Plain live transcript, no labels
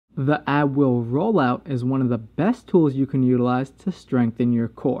The Ab Wheel Rollout is one of the best tools you can utilize to strengthen your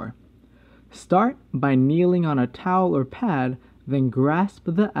core. Start by kneeling on a towel or pad, then grasp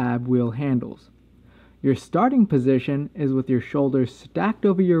the ab wheel handles. Your starting position is with your shoulders stacked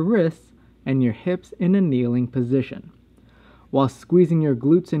over your wrists and your hips in a kneeling position. While squeezing your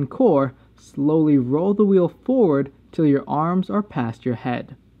glutes and core, slowly roll the wheel forward till your arms are past your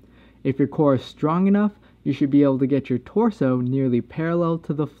head. If your core is strong enough, you should be able to get your torso nearly parallel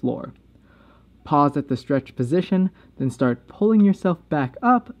to the floor. Pause at the stretch position, then start pulling yourself back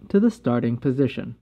up to the starting position.